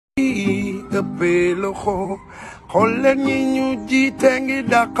ëppee loxo xool leen ñi ñu jiite ngi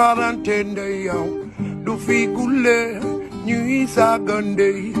dakarante ndey yow du fi gule ñuy saaga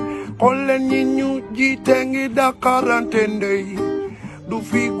ndey xool leen ñi ñu jiite ngi dakarante ndey du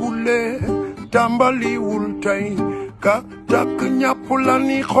fi gule tàmbaliwul tey ka takk ñàpp la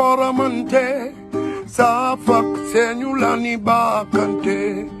ni xoramante saafak seeñu la ni baakante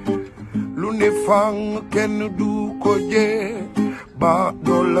lu ne fang kenn du ko jee ba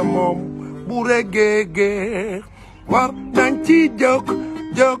doole moom bu regege war nañ ci jóg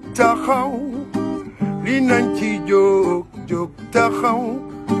taxaw li nañ ci jóg taxaw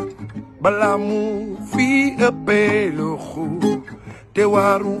bala mu fi ëppee loxo te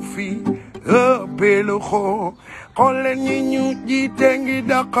waru fi ëppee loxo xool leen ñi ñu jiite ngi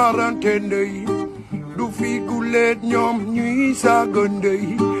dakarante ndey du fi guleet ñoom ñuy saaga ndey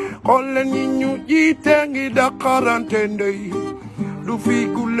xool leen ñi ñu jiite ngi dakarante ndey du fi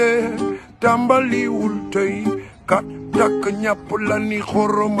guleet tàmbaliwul tey kat takk ñàpp la ni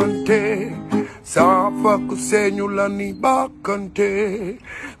xoromante saafak seeñu la ni baakante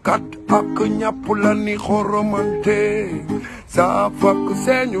kat ak ñàpp la ni xoromante saafak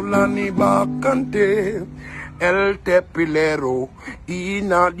seeñu la ni baakante el tepilero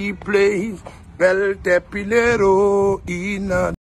ina di place el tepilero ina